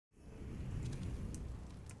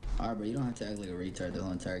Alright, bro, you don't have to act like a retard the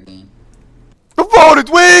whole entire game. The phone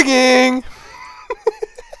is winging!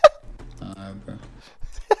 Alright, bro.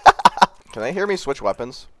 Can they hear me switch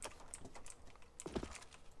weapons?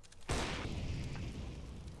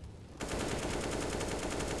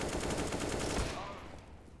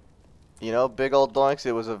 You know, big old doinks,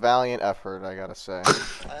 it was a valiant effort, I gotta say.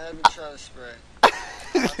 I haven't tried to spray.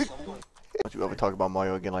 Don't you ever talk about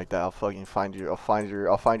Mario again like that? I'll fucking find your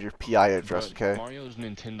PI address, okay? Mario's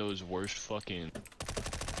Nintendo's worst fucking,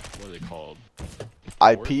 what are they called?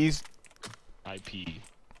 IPs? IP.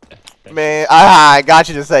 Man, I got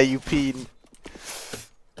you to say you peed.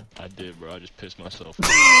 I did, bro. I just pissed myself.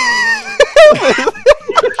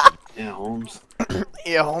 Yeah, Holmes.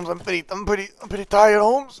 Yeah, Holmes, I'm pretty tired,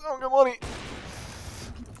 Holmes. I don't got money.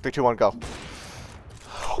 3, 2, 1, go.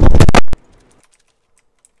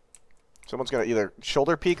 Someone's gonna either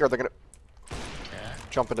shoulder peek or they're gonna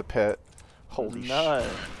jump into pit. Holy shit.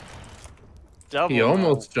 He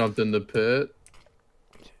almost jumped in the pit.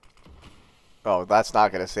 Oh, that's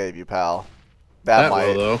not gonna save you, pal. That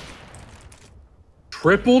might. Will, though.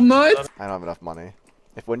 Triple nut? I don't have enough money.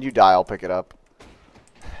 If when you die, I'll pick it up.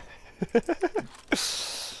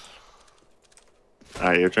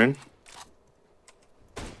 Alright, your turn.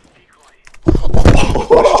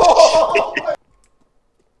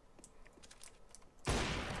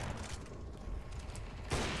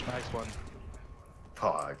 Nice one.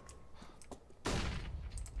 Fuck.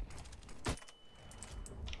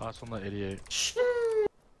 Last one, the 88.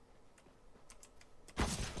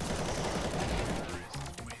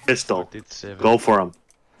 Pistol. Go for him.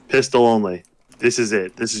 Pistol only. This is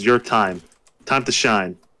it. This is your time. Time to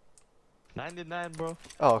shine. 99, bro.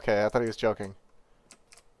 Oh, okay. I thought he was joking.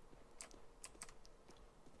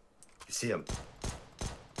 You see him?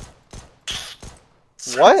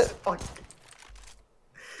 What?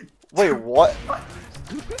 Wait, what? What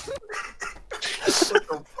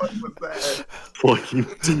the fuck was that? Fucking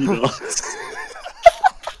DDoS.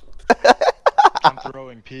 I'm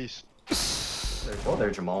throwing peace. Oh, there,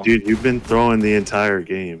 Jamal. Dude, you've been throwing the entire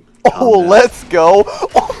game. Oh, let's go!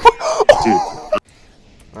 Dude.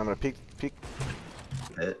 I'm gonna peek.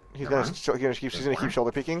 Hit. He's gonna keep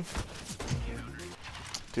shoulder peeking.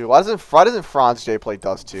 Dude, why doesn't Franz J play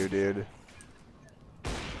Dust 2, dude?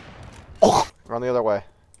 Oh, run the other way.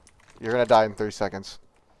 You're gonna die in 30 seconds.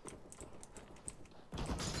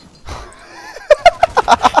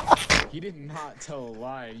 He did not tell a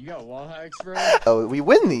lie. You got wall hacks, bro? Oh, we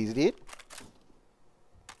win these, dude.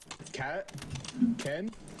 Cat?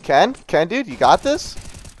 Ken? Ken, dude, you got this?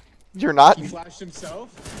 You're not. He flashed himself?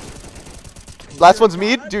 Last one's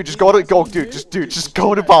me, dude. Just go to bomb.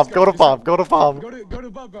 Go to bomb. Go to bomb,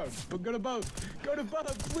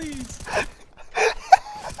 please.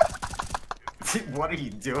 What are you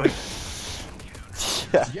doing?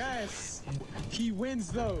 Yeah. Yes, he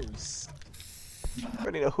wins those. I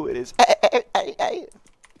already know who it is.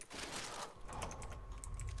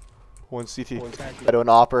 One CT. I do an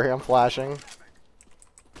opera here. I'm flashing.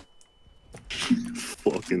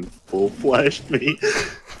 Fucking full flashed me.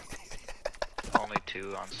 Only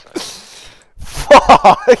 2 on site.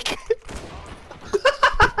 Fuck!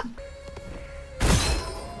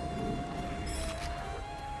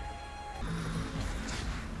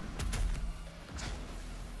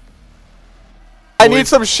 I need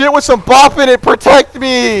some shit with some bop in it. Protect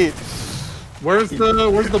me. Where's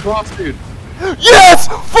the boss, dude? Yes!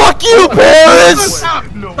 Fuck you, Paris!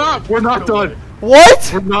 Stop! We're not done.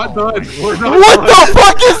 What? We're not done. We're not What done. the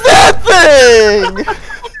fuck is that thing?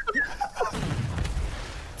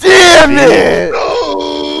 Damn it!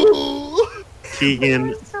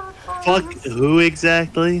 Keegan. Fuck who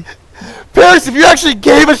exactly? Paris, if you actually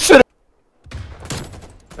gave a shit.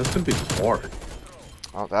 That's gonna be hard.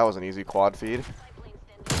 Oh, that was an easy quad feed.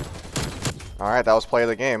 Alright, that was play of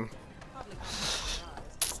the game.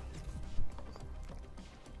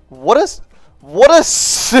 What a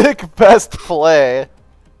sick best play.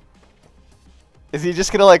 Is he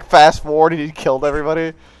just gonna like fast forward and he killed everybody?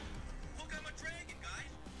 Look, I'm a dragon, guys.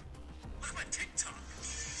 I'm a TikTok.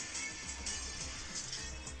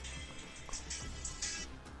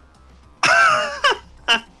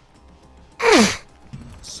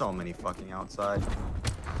 So many fucking outside.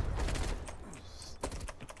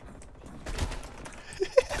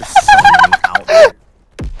 There's so many out there.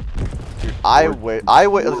 Dude, I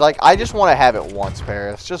would like. I just want to have it once,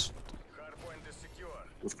 Paris. Just.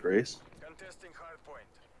 With Grace?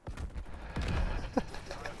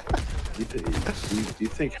 Do you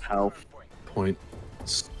think how Point.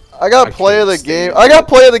 I got play of the game. I got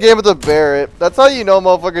play of the game with the Barrett. That's how you know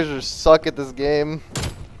motherfuckers just suck at this game.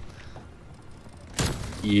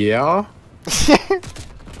 Yeah.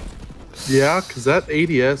 Yeah, because that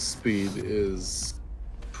ADS speed is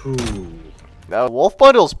poo. Now Wolf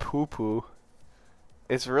Bundle's poo poo.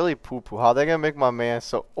 It's really poo poo. How they gonna make my man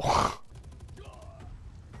so?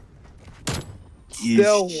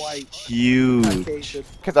 Still white. Huge.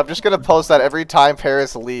 Because I'm just gonna post that every time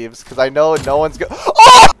Paris leaves. Because I know no one's gonna.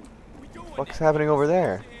 Oh! What's happening over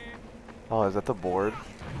there? Oh, is that the board?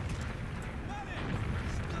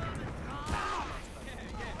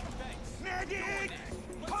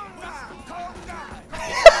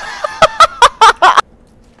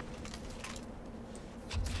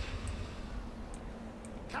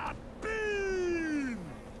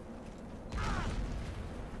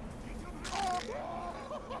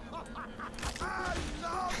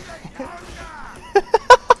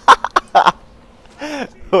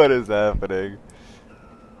 What is happening?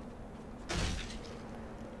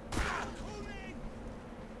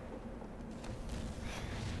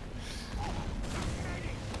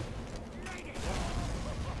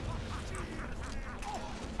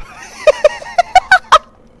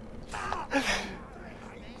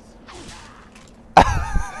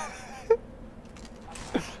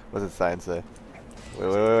 What's its sign say?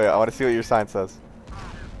 Wait, I want to see what your sign says.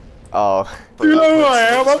 Oh. You know who I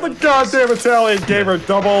am? I'm the goddamn Italian gamer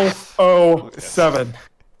 007.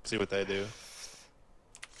 See what they do.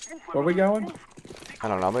 Where are we going? I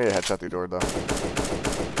don't know. I'm gonna get a headshot through the door though.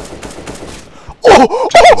 Oh!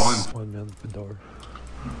 One man at the door.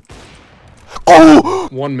 Oh!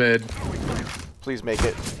 One mid. Please make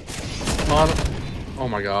it. Oh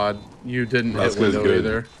my god. You didn't That's hit window good.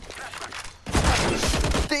 either.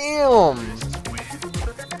 Damn!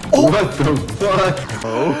 What the fuck?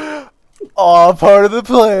 Oh? Aw, part of the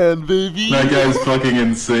plan, baby. That guy's fucking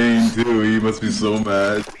insane too. He must be so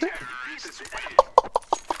mad.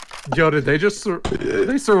 Yo, did they just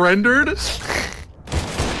they surrendered?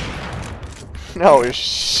 No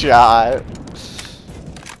shot.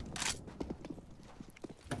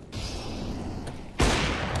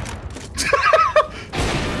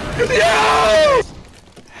 Yeah!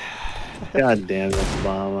 God damn it,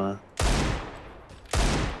 Obama.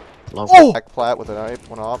 Oh! Back plat with a knife,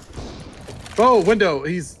 one off. Oh, window.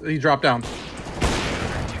 He dropped down.